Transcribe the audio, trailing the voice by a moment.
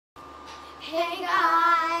Hey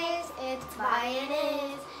guys, it's Maya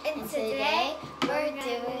and today we're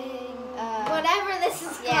doing whatever this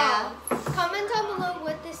is called. Yeah. Comment down below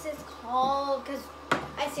what this is called, because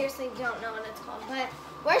I seriously don't know what it's called. But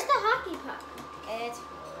where's the hockey puck? It's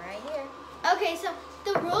right here. Okay, so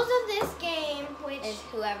the rules of this game, which Is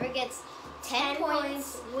whoever gets 10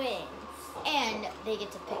 points wins, and they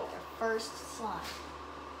get to pick their first slime.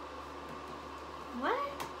 What?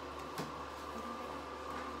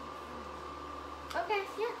 Okay,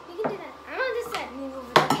 yeah, we can do that. I'm on this side. Move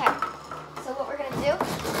over there. Okay, so what we're going to do,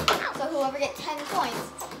 so whoever gets 10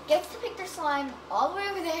 points gets to pick their slime all the way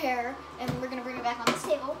over there, and we're going to bring it back on this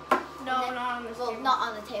table. No, then, not on this well, table. not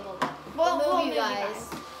on the table, but we'll move you guys.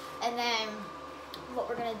 And then what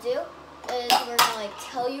we're going to do is we're going to like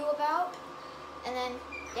tell you about, and then,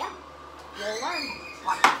 yeah, you'll learn.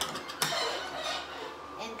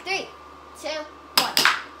 In 3, 2, 1.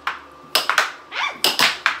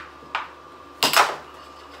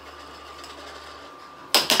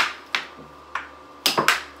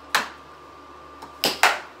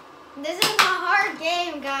 This is a hard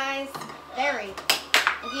game, guys. Very.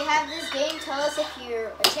 If you have this game, tell us if you're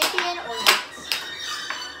a champion or not.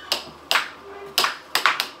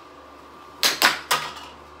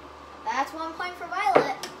 That's 1 point for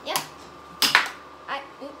Violet. Yep.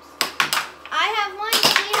 Oops. I have 1,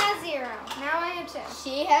 she has 0. Now I have 2.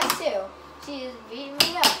 She has 2. She is beating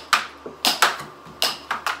me up.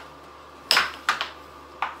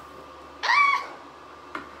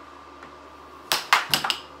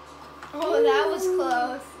 Oh, that was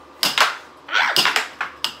close.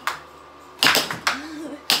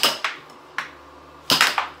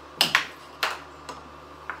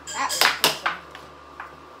 That was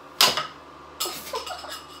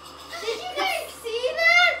close. Did you guys see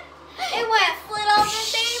that? It went flit off the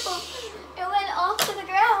table. It went off to the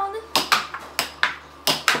ground.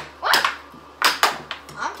 What?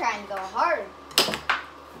 I'm trying to go hard.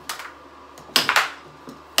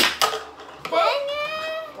 Dang it.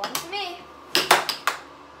 1 for me.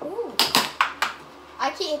 Ooh. I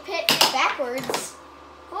keep hitting it backwards.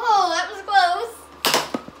 Whoa, that was close.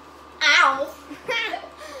 Ow.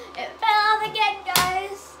 It fell off again,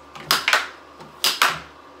 guys.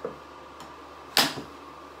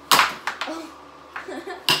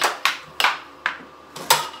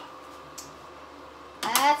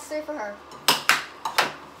 That's 3 for her.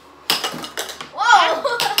 Whoa!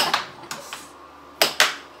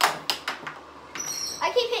 I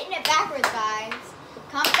keep hitting it backwards, guys.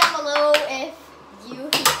 Comment down below if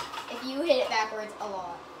you hit it backwards a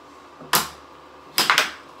lot.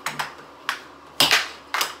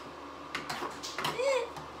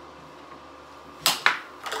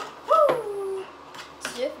 Woo!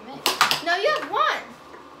 2 for me. No, you have 1.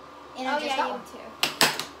 And I Oh, just yeah, got you one. have 2.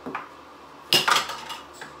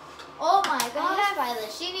 Oh my gosh,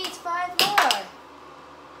 Violet, she needs 5 more.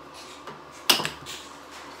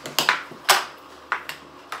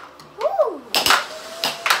 Woo!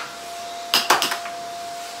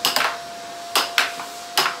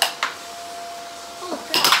 Holy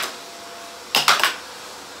crap.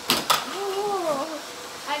 Ooh.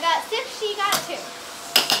 I got 6, she got 2.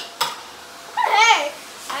 What the heck?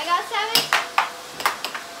 I got 7.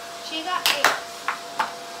 She got 8.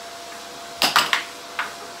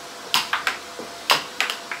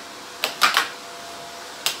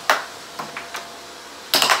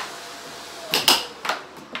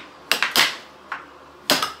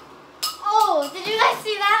 Oh, did you guys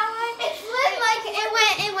see that one? It flipped like it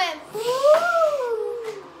went. Woo!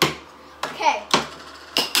 Okay.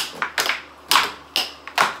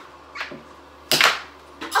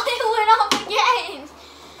 Oh, it went off again.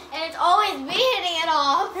 And it's always me hitting it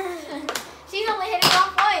off. She's only hitting it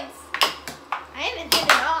off once. I haven't hit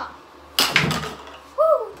it off.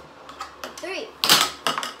 Woo! 3.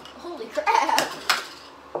 Holy crap.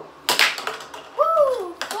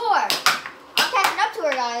 Woo! 4. I'm catching up to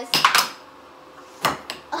her, guys.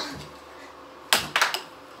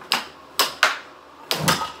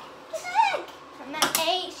 Heck? I'm at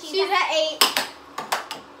 8. She's at 8.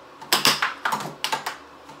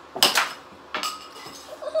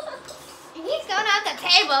 He's going out the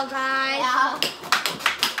table, guys. Yeah.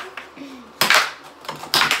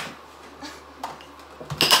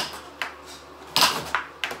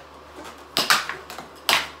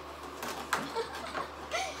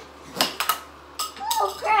 Oh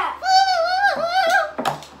crap.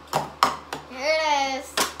 Here it is.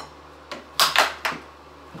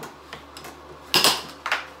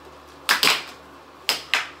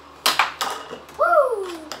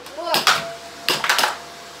 Woo! 4.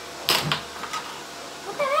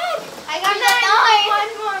 What the heck? I got She's at 9.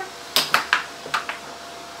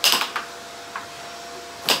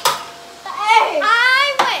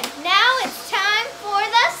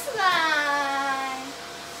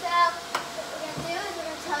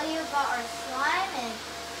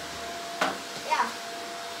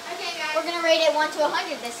 we're gonna rate it 1 to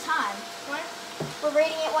 100 this time. What? We're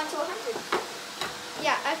rating it 1 to 100.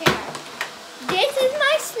 Yeah, okay, guys. This is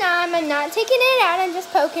my slime. I'm not taking it out. I'm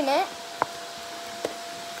just poking it.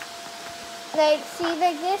 Like, see,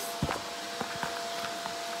 like this.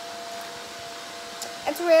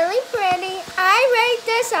 It's really pretty. I rate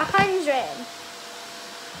this 100.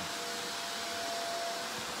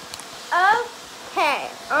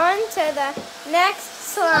 Okay, on to the next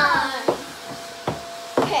slime.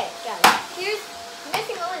 Okay, guys. Here's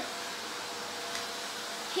missing one.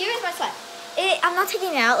 Here's my slime. I'm not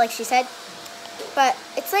taking it out like she said, but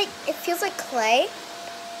it's like it feels like clay,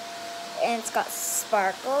 and it's got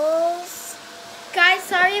sparkles. Guys,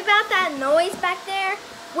 sorry about that noise back there.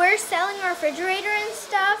 We're selling a refrigerator and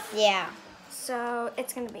stuff, Yeah. so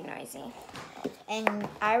it's gonna be noisy. And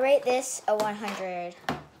I rate this a 100.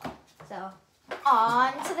 So,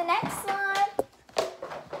 on to the next slime.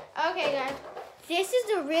 Okay, guys. This is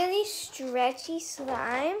a really stretchy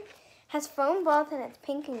slime. Has foam balls and it's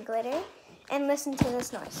pink and glitter. And listen to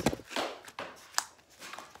this noise.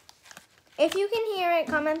 If you can hear it,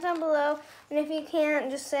 comment down below. And if you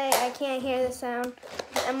can't, just say, I can't hear the sound.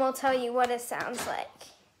 And we'll tell you what it sounds like.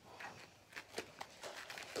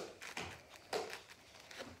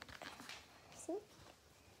 See?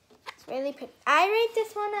 It's really pretty. I rate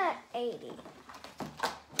this one at 80.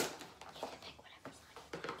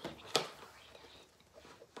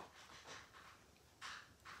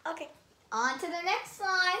 Okay. On to the next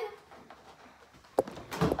slime.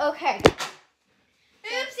 Okay.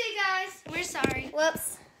 Oopsie, guys. We're sorry.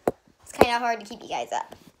 Whoops. It's kind of hard to keep you guys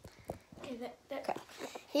up. Okay.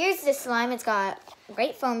 Here's the slime. It's got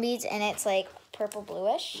great foam beads, and it's like purple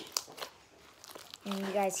bluish. And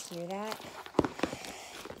you guys hear that?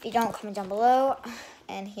 If you don't, comment down below.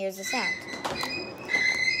 And here's the sound.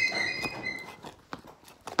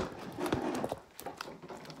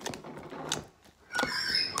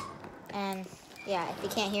 And yeah, if you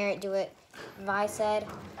can't hear it, do it Vi said.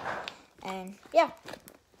 And yeah,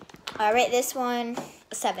 I rate this one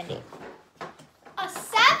a 70. A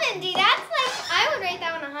 70? That's like, I would rate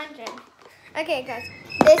that one 100. Okay, guys.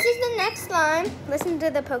 This is the next slime. Listen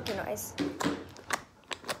to the pokey noise.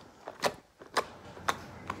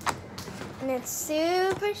 And it's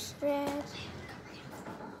super stretchy.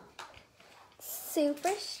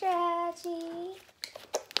 Super stretchy.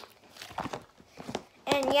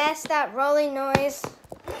 And yes, that rolling noise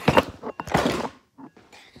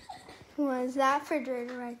was that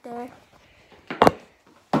refrigerator right there.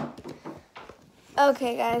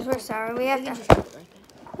 Okay, guys, we're sorry. We have to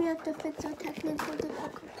fix our technical difficulties.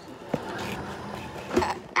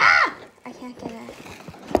 I can't get it.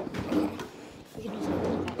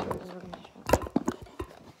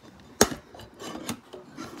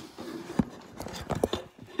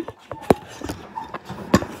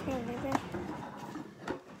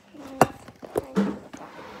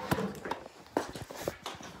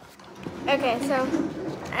 Okay, so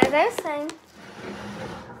as I was saying,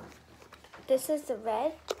 this is the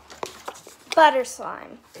red butter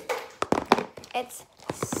slime. It's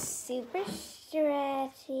super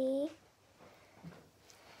stretchy.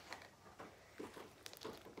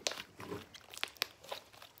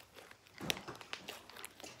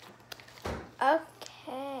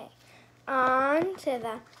 Okay, on to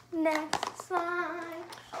the next slime.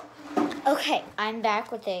 Okay, I'm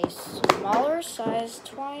back with a smaller size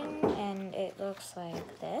twine, and it looks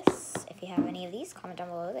like this. If you have any of these, comment down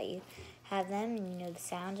below that you have them and you know the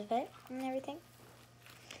sound of it and everything.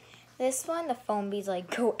 This one, the foam beads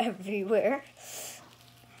like go everywhere,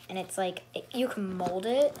 and it's like you can mold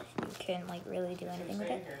it. You can like really do anything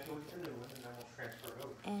with it.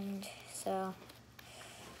 And so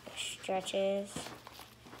it stretches,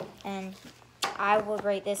 and I would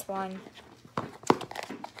rate this one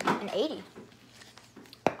an 80.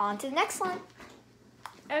 On to the next slime.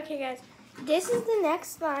 Okay, guys. This is the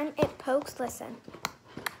next slime. It pokes. Listen.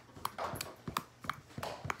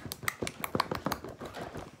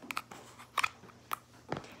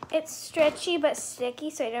 It's stretchy but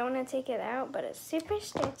sticky, so I don't want to take it out, but it's super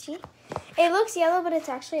stretchy. It looks yellow, but it's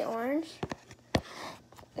actually orange.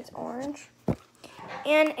 It's orange.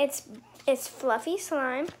 And it's fluffy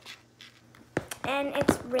slime. And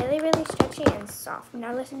it's really, really stretchy and soft.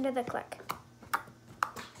 Now listen to the click.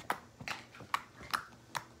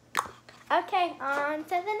 Okay, on to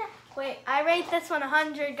the next. Wait, I rate this one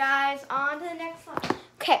 100, guys. On to the next one.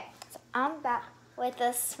 Okay, so I'm back with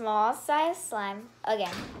a small size slime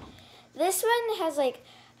again. This one has like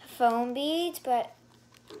foam beads, but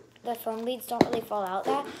the foam beads don't really fall out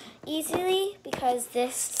that easily because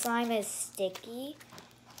this slime is sticky.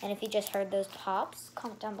 And if you just heard those pops,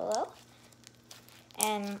 comment down below.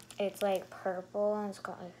 and it's like purple, and it's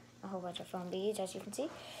got like a whole bunch of foam beads, as you can see.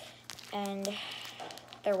 And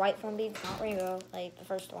they're white foam beads, not rainbow, like the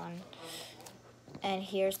first one. And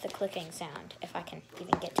here's the clicking sound, if I can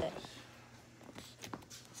even get to it.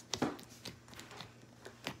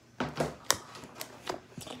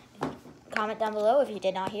 Comment down below if you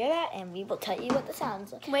did not hear that, and we will tell you what the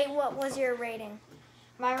sounds like. Wait, what was your rating?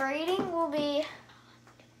 My rating will be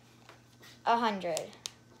 100.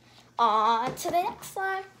 On to the next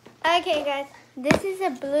slime. Okay, guys, this is a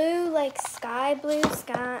blue, like sky blue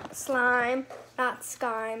slime, not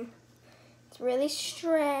skime. It's really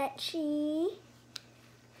stretchy.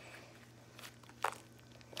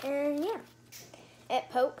 And yeah, it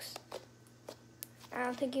pokes. I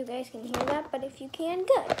don't think you guys can hear that, but if you can,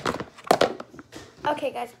 good.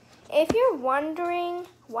 Okay, guys, if you're wondering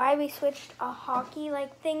why we switched a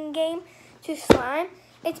hockey-like thing game to slime,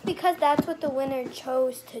 it's because that's what the winner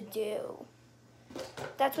chose to do.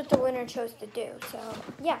 That's what the winner chose to do. So,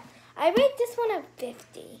 yeah, I rate this one a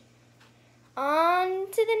 50.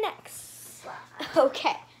 On to the next slime.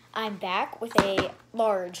 Okay, I'm back with a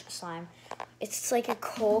large slime. It's like a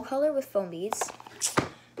coal color with foam beads.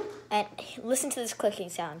 And listen to this clicking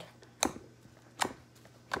sound.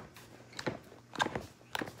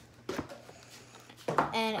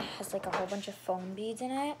 And it has like a whole bunch of foam beads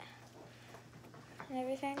in it and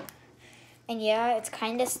everything. And yeah, it's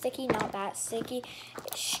kind of sticky, not that sticky.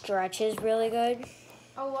 It stretches really good.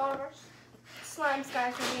 A lot of our slimes,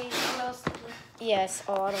 guys, are being a little sticky. Yes,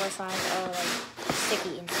 a lot of our slimes are like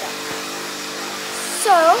sticky and stuff.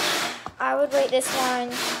 So, I would rate this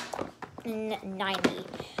one 90.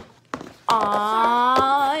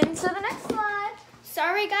 On to the next slide.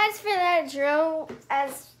 Sorry, guys, for that drill.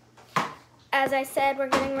 As I said, we're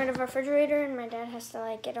getting rid of our refrigerator, and my dad has to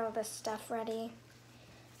like get all this stuff ready.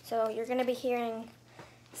 So you're gonna be hearing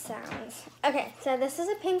sounds. Okay, so this is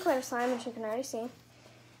a pink glitter slime, which you can already see.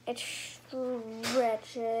 It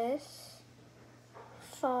stretches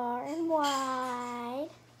far and wide.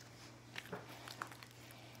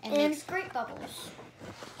 And makes great bubbles.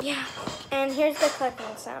 Yeah, and here's the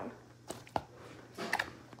clicking sound.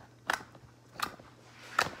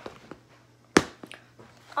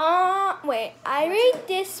 Wait, I rate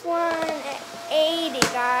this one at 80,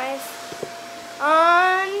 guys.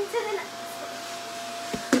 On to the next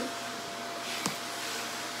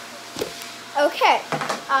one. Okay,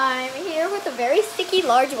 I'm here with a very sticky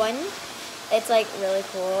large one. It's like really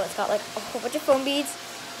cool. It's got like a whole bunch of foam beads,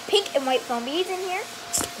 pink and white foam beads in here.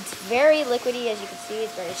 It's very liquidy, as you can see.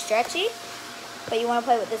 It's very stretchy. But you want to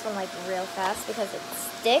play with this one like real fast because it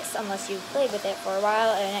sticks unless you've played with it for a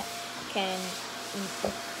while, and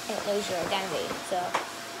it knows your identity. So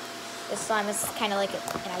this slime is kind of like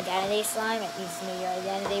an identity slime. It needs to know your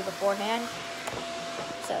identity beforehand.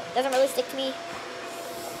 So it doesn't really stick to me.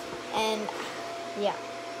 And yeah,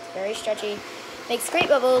 it's very stretchy. Makes great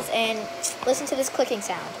bubbles, and listen to this clicking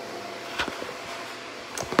sound.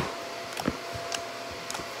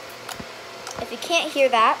 If you can't hear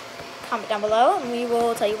that, comment down below and we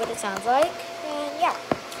will tell you what it sounds like. And yeah.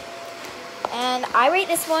 And I rate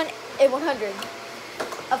this one a 100.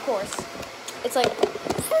 Of course. It's like the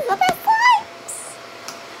best slimes.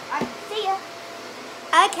 Alright, see ya.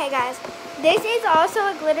 Okay, guys, this is also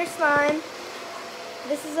a glitter slime.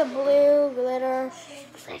 This is a blue glitter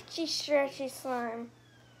stretchy slime.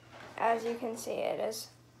 As you can see, it is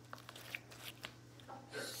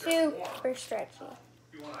super stretchy.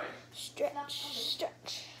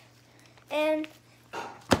 Stretch. And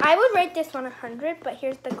I would rate this one 100, but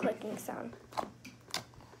here's the clicking sound.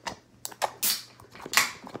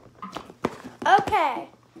 Okay.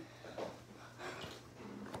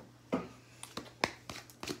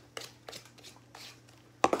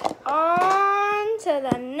 On to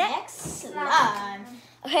the next slime.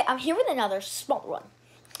 Okay, I'm here with another small one.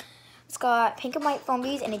 It's got pink and white foam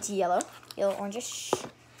beads, and it's yellow orangish.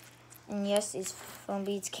 And yes, these foam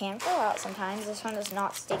beads can fall out sometimes. This one is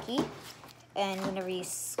not sticky. And whenever you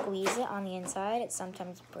squeeze it on the inside, it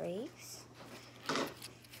sometimes breaks.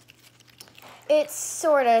 It's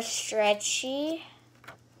sort of stretchy.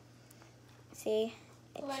 See?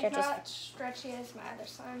 It stretches. Not stretchy as my other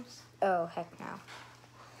slimes. Oh, heck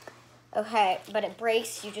no. Okay, but it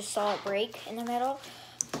breaks. You just saw it break in the middle.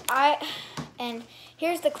 And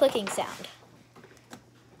here's the clicking sound.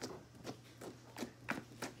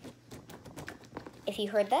 If you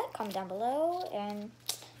heard that, comment down below, and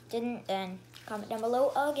didn't, then comment down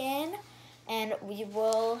below again, and we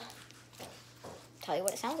will tell you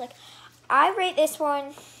what it sounds like. I rate this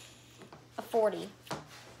one a 40.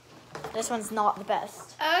 This one's not the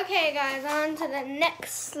best. Okay, guys, on to the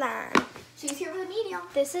next slime. She's here with a medium.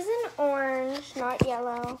 This is an orange, not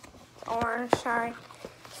yellow. It's orange, sorry.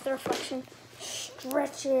 It's the reflection.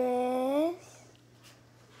 Stretches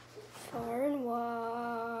far and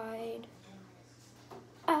wide.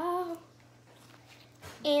 Oh.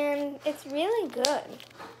 And it's really good.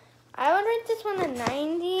 I would rate this one a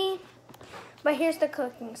 90, but here's the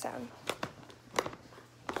clicking sound.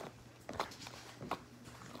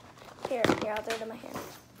 Here, I'll do it in my hand.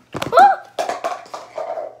 Oh!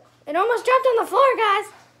 It almost dropped on the floor, guys.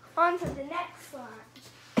 On to the next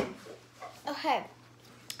slime. Okay.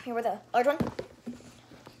 Here with a large one.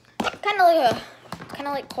 Kind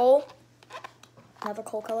of like coal. Another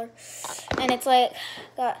coal color. And it's like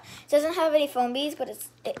it doesn't have any foam beads, but it's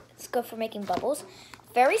good for making bubbles.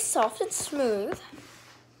 Very soft and smooth.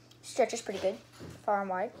 Stretches pretty good, far and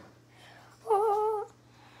wide. Oh.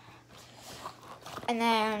 And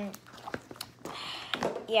then,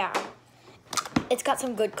 yeah, it's got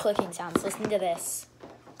some good clicking sounds. Listen to this.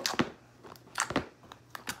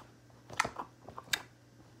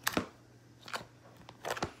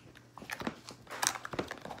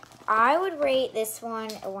 I would rate this one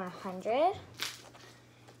a 100.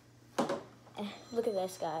 Look at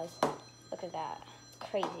this, guys. Look at that. It's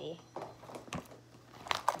crazy.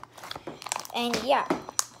 And yeah,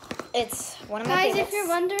 it's one of my Guys, favorites. if you're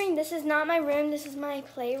wondering, this is not my room. This is my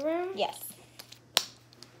playroom. Yes.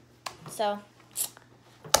 So,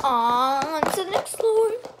 on to the next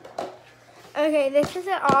slime. Okay, this is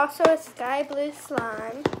also a sky blue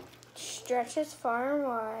slime. Stretches far and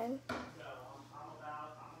wide.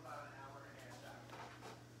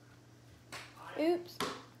 Oops.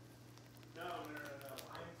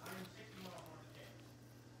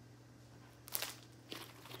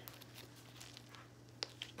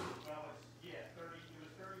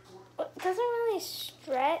 It doesn't really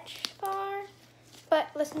stretch far, but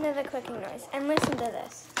listen to the clicking noise and listen to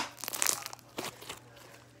this.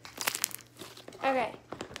 Okay,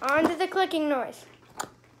 on to the clicking noise.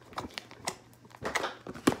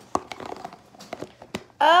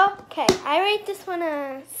 Okay, I rate this one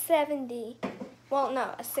a 70. Well,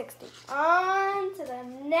 no, a 60. On to the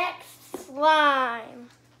next slime.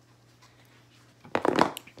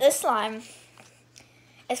 This slime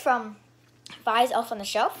is from Vi's Elf on the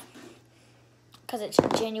Shelf because it's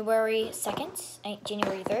January 2nd,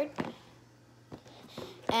 January 3rd.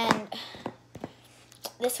 And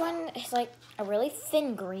this one is like a really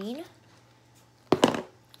thin green.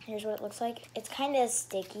 Here's what it looks like. It's kind of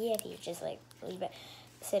sticky if you just like leave it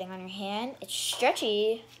sitting on your hand. It's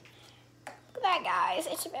stretchy. Look at that, guys.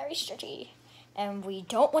 It's very stretchy. And we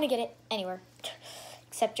don't want to get it anywhere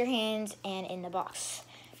except your hands and in the box.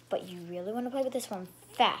 But you really want to play with this one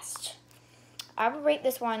fast. I would rate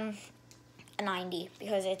this one a 90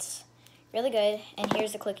 because it's really good. And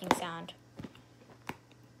here's the clicking sound.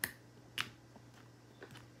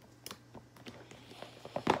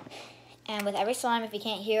 And with every slime, if you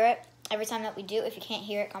can't hear it, every time that we do, if you can't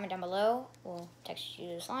hear it, comment down below. We'll text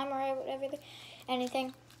you the slime or whatever,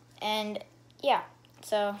 anything. And yeah,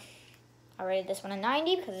 so I rated this one a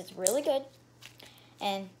 90 because it's really good.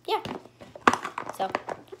 And yeah, so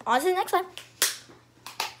on to the next slime.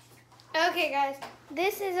 Okay, guys,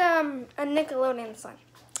 this is a Nickelodeon slime.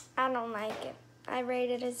 I don't like it. I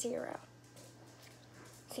rate it a 0.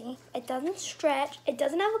 See, it doesn't stretch. It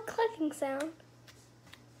doesn't have a clicking sound.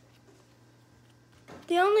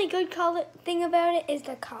 The only good thing about it is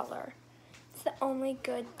the color. It's the only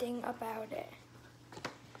good thing about it.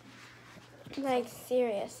 Like,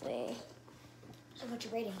 seriously. So what's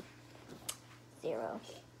your rating? 0.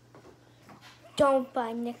 Don't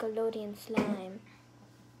buy Nickelodeon slime.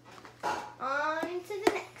 On to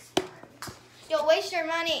the next one. You'll waste your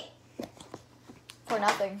money. For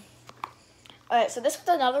nothing. Alright, so this is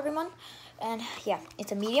another green one. And yeah,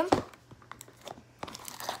 it's a medium.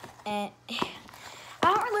 And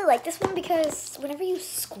I don't really like this one because whenever you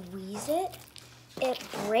squeeze it, it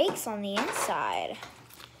breaks on the inside.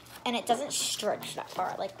 And it doesn't stretch that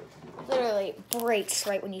far. Like, literally breaks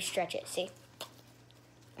right when you stretch it, see?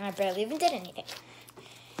 And I barely even did anything.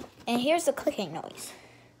 And here's the clicking noise.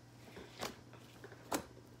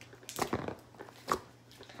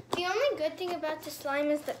 The only good thing about the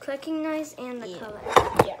slime is the clicking noise and the color.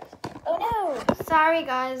 Yeah. Oh no! Sorry,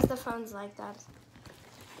 guys, the phone's like that.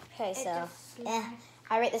 Okay, so just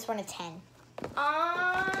I rate this one a 10.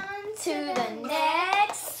 On To the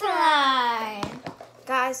next slime.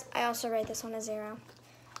 Guys, I also rate this one a 0.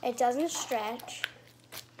 It doesn't stretch.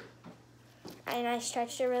 And I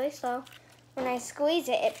stretched it really slow. When I squeeze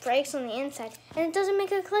it, it breaks on the inside. And it doesn't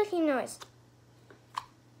make a clicking noise.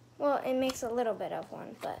 Well, it makes a little bit of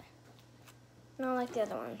one, but not like the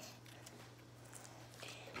other ones.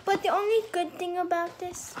 But the only good thing about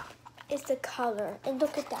this is the color. And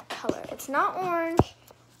look at that color. It's not orange,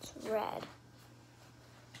 it's red.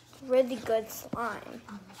 Really good slime.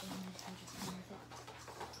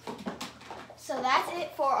 So that's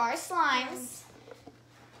it for our slimes.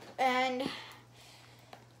 And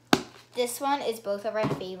this one is both of our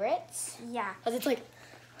favorites. Yeah. Because it's like,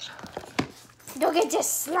 Look at this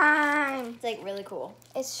slime. it's like really cool.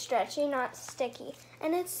 It's stretchy, not sticky.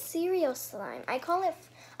 And it's cereal slime. I call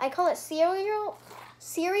it cereal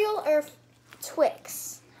or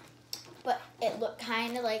Twix. But it looked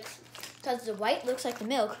kind of like, because the white looks like the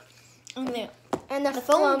milk. And the foam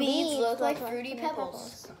foam beads look like Fruity Fruity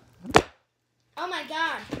Pebbles. Oh my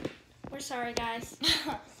god. We're sorry, guys.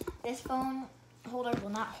 This phone holder will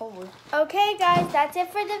not hold. Okay, guys, that's it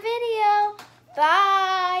for the video.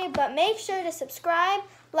 Bye. But make sure to subscribe,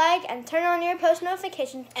 like, and turn on your post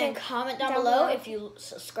notifications. And comment down below if you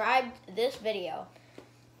subscribed to this video.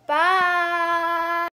 Bye.